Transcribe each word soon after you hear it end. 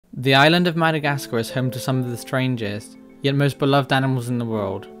The island of Madagascar is home to some of the strangest, yet most beloved animals in the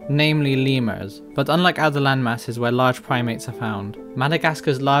world, namely lemurs. But unlike other landmasses where large primates are found,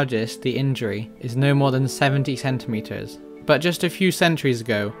 Madagascar's largest, the Indri, is no more than 70 centimeters. But just a few centuries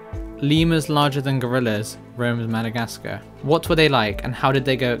ago, lemurs larger than gorillas roamed Madagascar. What were they like and how did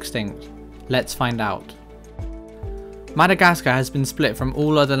they go extinct? Let's find out. Madagascar has been split from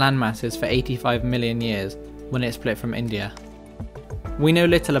all other landmasses for 85 million years when it split from India. We know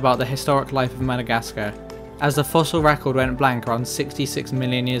little about the historic life of Madagascar, as the fossil record went blank around 66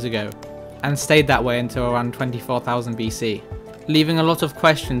 million years ago, and stayed that way until around 24,000 BC, leaving a lot of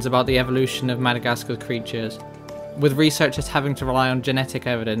questions about the evolution of Madagascar's creatures, with researchers having to rely on genetic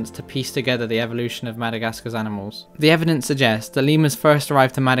evidence to piece together the evolution of Madagascar's animals. The evidence suggests that lemurs first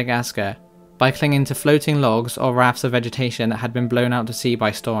arrived to Madagascar by clinging to floating logs or rafts of vegetation that had been blown out to sea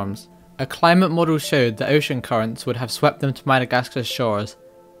by storms. A climate model showed that ocean currents would have swept them to Madagascar's shores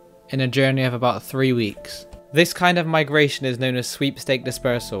in a journey of about 3 weeks. This kind of migration is known as sweepstake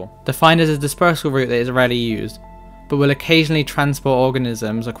dispersal, defined as a dispersal route that is rarely used, but will occasionally transport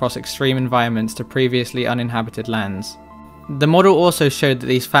organisms across extreme environments to previously uninhabited lands. The model also showed that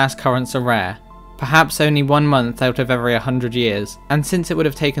these fast currents are rare, perhaps only 1 month out of every 100 years, and since it would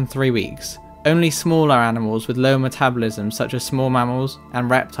have taken 3 weeks, only smaller animals with low metabolism such as small mammals and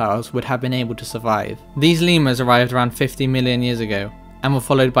reptiles would have been able to survive. These lemurs arrived around 50 million years ago, and were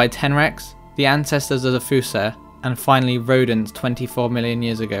followed by tenrecs, the ancestors of the fossa, and finally rodents 24 million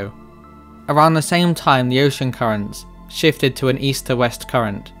years ago. Around the same time, the ocean currents shifted to an east to west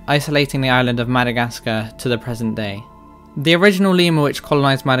current, isolating the island of Madagascar to the present day. The original lemur which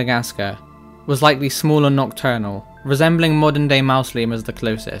colonised Madagascar was likely small and nocturnal, resembling modern day mouse lemurs the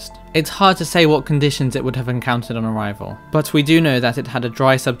closest. It's hard to say what conditions it would have encountered on arrival, but we do know that it had a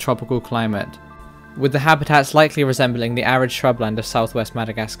dry subtropical climate, with the habitats likely resembling the arid shrubland of southwest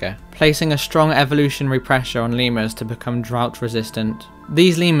Madagascar, placing a strong evolutionary pressure on lemurs to become drought resistant.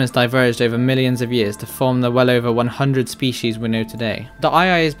 These lemurs diverged over millions of years to form the well over 100 species we know today. The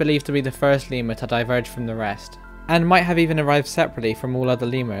ii is believed to be the first lemur to diverge from the rest, and might have even arrived separately from all other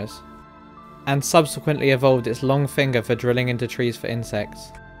lemurs, and subsequently evolved its long finger for drilling into trees for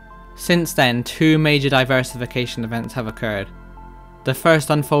insects. Since then, 2 major diversification events have occurred. The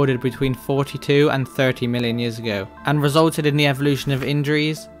first unfolded between 42 and 30 million years ago, and resulted in the evolution of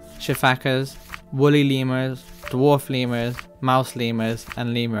indris, shifakas, woolly lemurs, dwarf lemurs, mouse lemurs,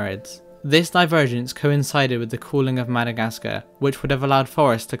 and lemurids. This divergence coincided with the cooling of Madagascar, which would have allowed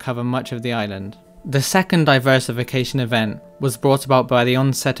forests to cover much of the island. The second diversification event was brought about by the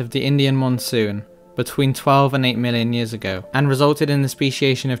onset of the Indian monsoon between 12 and 8 million years ago, and resulted in the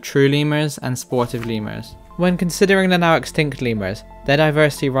speciation of true lemurs and sportive lemurs. When considering the now extinct lemurs, their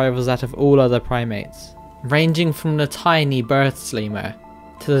diversity rivals that of all other primates, ranging from the tiny Berth's lemur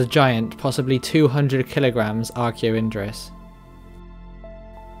to the giant, possibly 200 kilograms Archaeoindris.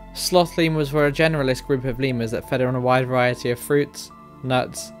 Sloth lemurs were a generalist group of lemurs that fed on a wide variety of fruits,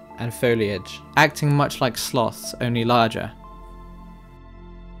 nuts, and foliage, acting much like sloths, only larger.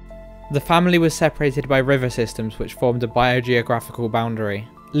 The family was separated by river systems which formed a biogeographical boundary,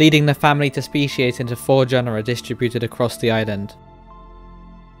 leading the family to speciate into 4 genera distributed across the island.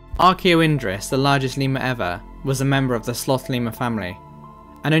 Archaeoindris, the largest lemur ever, was a member of the sloth lemur family,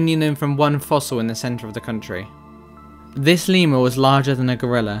 and only known from 1 fossil in the centre of the country. This lemur was larger than a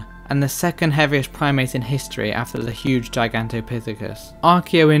gorilla, and the second heaviest primate in history after the huge Gigantopithecus.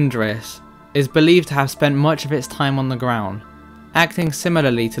 Archaeoindris is believed to have spent much of its time on the ground, acting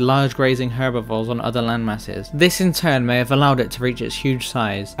similarly to large grazing herbivores on other landmasses. This in turn may have allowed it to reach its huge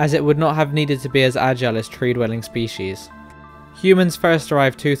size, as it would not have needed to be as agile as tree-dwelling species. Humans first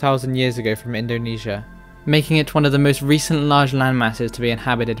arrived 2,000 years ago from Indonesia, making it one of the most recent large landmasses to be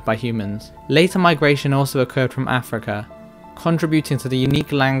inhabited by humans. Later migration also occurred from Africa, contributing to the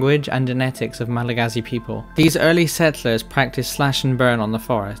unique language and genetics of Malagasy people. These early settlers practiced slash and burn on the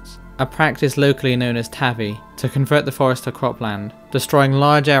forests, a practice locally known as tavi, to convert the forest to cropland, destroying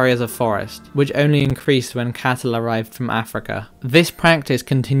large areas of forest, which only increased when cattle arrived from Africa. This practice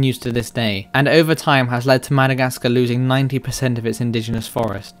continues to this day, and over time has led to Madagascar losing 90% of its indigenous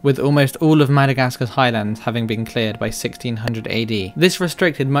forest, with almost all of Madagascar's highlands having been cleared by 1600 AD. This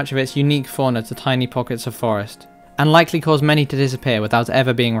restricted much of its unique fauna to tiny pockets of forest, and likely caused many to disappear without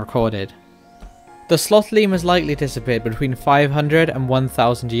ever being recorded. The sloth lemurs likely disappeared between 500 and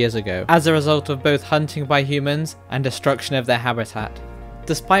 1000 years ago, as a result of both hunting by humans and destruction of their habitat.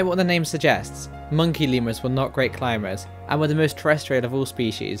 Despite what the name suggests, monkey lemurs were not great climbers, and were the most terrestrial of all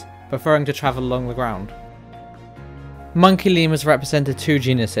species, preferring to travel along the ground. Monkey lemurs represented 2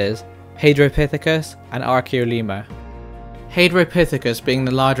 genuses, Hadropithecus and Archaeolemur. Hadropithecus, being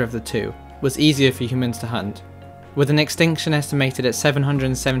the larger of the two, was easier for humans to hunt, with an extinction estimated at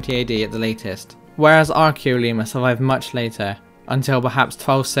 770 AD at the latest, whereas Archaeolemur survived much later, until perhaps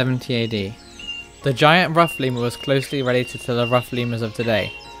 1270 AD. The giant rough lemur was closely related to the rough lemurs of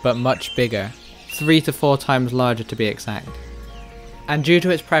today, but much bigger, 3 to 4 times larger to be exact. And due to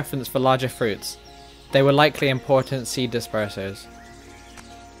its preference for larger fruits, they were likely important seed dispersers.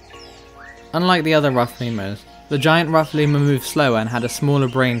 Unlike the other rough lemurs, the giant rough lemur moved slower and had a smaller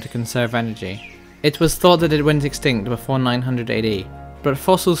brain to conserve energy. It was thought that it went extinct before 900 AD, but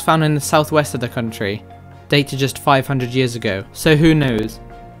fossils found in the southwest of the country date to just 500 years ago, so who knows,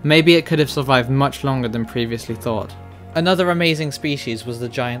 maybe it could have survived much longer than previously thought. Another amazing species was the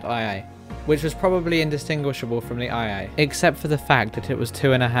giant ii, which was probably indistinguishable from the ii, except for the fact that it was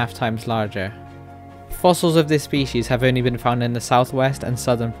 2.5 times larger. Fossils of this species have only been found in the southwest and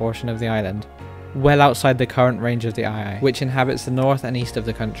southern portion of the island, well outside the current range of the ii, which inhabits the north and east of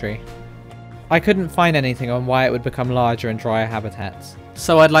the country. I couldn't find anything on why it would become larger in drier habitats,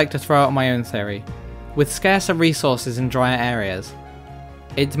 so I'd like to throw out my own theory. With scarcer resources in drier areas,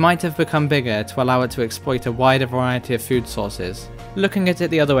 it might have become bigger to allow it to exploit a wider variety of food sources. Looking at it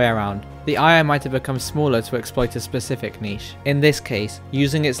the other way around, the ii might have become smaller to exploit a specific niche, in this case,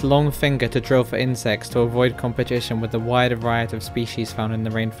 using its long finger to drill for insects to avoid competition with the wider variety of species found in the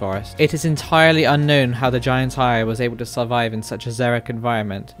rainforest. It is entirely unknown how the giant ii was able to survive in such a xeric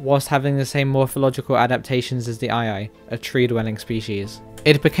environment, whilst having the same morphological adaptations as the ii, a tree-dwelling species.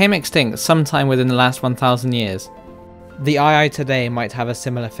 It became extinct sometime within the last 1000 years. The ii today might have a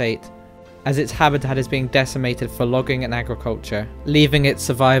similar fate, as its habitat is being decimated for logging and agriculture, leaving its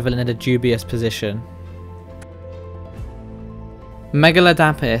survival in a dubious position.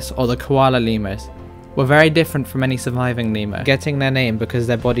 Megalodapis, or the koala lemurs, were very different from any surviving lemur, getting their name because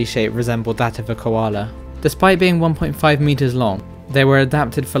their body shape resembled that of a koala. Despite being 1.5 meters long, they were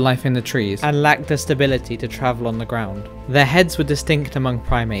adapted for life in the trees and lacked the stability to travel on the ground. Their heads were distinct among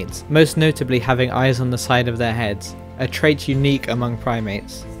primates, most notably having eyes on the side of their heads, a trait unique among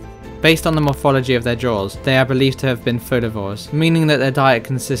primates. Based on the morphology of their jaws, they are believed to have been folivores, meaning that their diet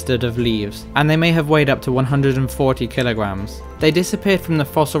consisted of leaves, and they may have weighed up to 140 kilograms. They disappeared from the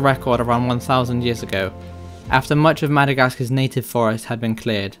fossil record around 1000 years ago, after much of Madagascar's native forest had been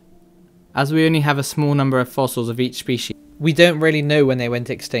cleared. As we only have a small number of fossils of each species, we don't really know when they went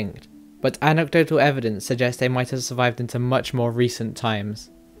extinct, but anecdotal evidence suggests they might have survived into much more recent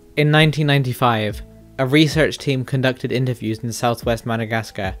times. In 1995, a research team conducted interviews in southwest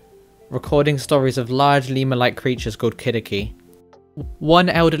Madagascar, recording stories of large lemur-like creatures called kidiki. One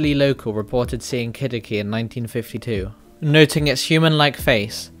elderly local reported seeing kidiki in 1952, noting its human-like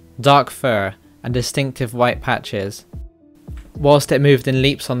face, dark fur, and distinctive white patches, whilst it moved in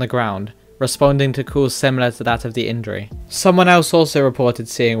leaps on the ground, responding to calls similar to that of the Indri. Someone else also reported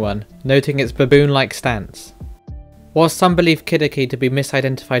seeing one, noting its baboon-like stance. Whilst some believe kidiki to be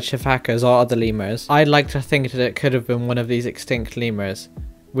misidentified shifakas or other lemurs, I'd like to think that it could have been one of these extinct lemurs,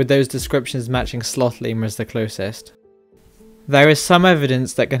 with those descriptions matching sloth lemurs the closest. There is some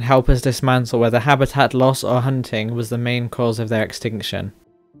evidence that can help us dismantle whether habitat loss or hunting was the main cause of their extinction.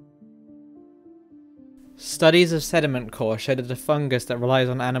 Studies of sediment core show that a fungus that relies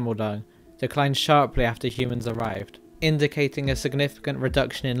on animal dung declined sharply after humans arrived, indicating a significant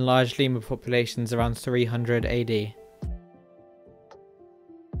reduction in large lemur populations around 300 AD.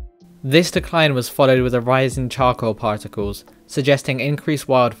 This decline was followed with a rise in charcoal particles, suggesting increased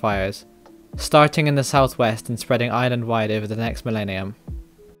wildfires, starting in the southwest and spreading island-wide over the next millennium.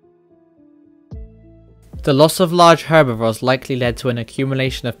 The loss of large herbivores likely led to an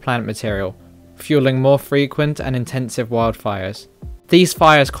accumulation of plant material, fueling more frequent and intensive wildfires. These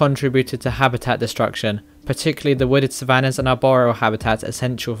fires contributed to habitat destruction, particularly the wooded savannas and arboreal habitats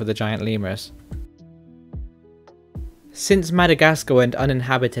essential for the giant lemurs. Since Madagascar went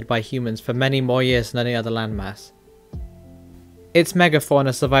uninhabited by humans for many more years than any other landmass, its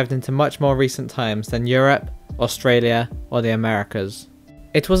megafauna survived into much more recent times than Europe, Australia, or the Americas.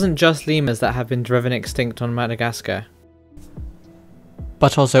 It wasn't just lemurs that have been driven extinct on Madagascar,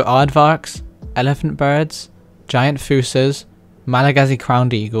 but also aardvarks, elephant birds, giant fossas, Malagasy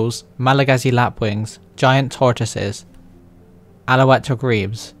crowned eagles, Malagasy lapwings, giant tortoises, alouette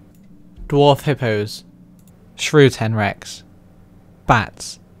grebes, dwarf hippos, shrew tenrecs,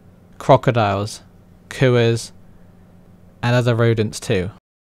 bats, crocodiles, kuas, and other rodents too.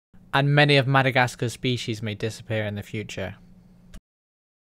 And many of Madagascar's species may disappear in the future.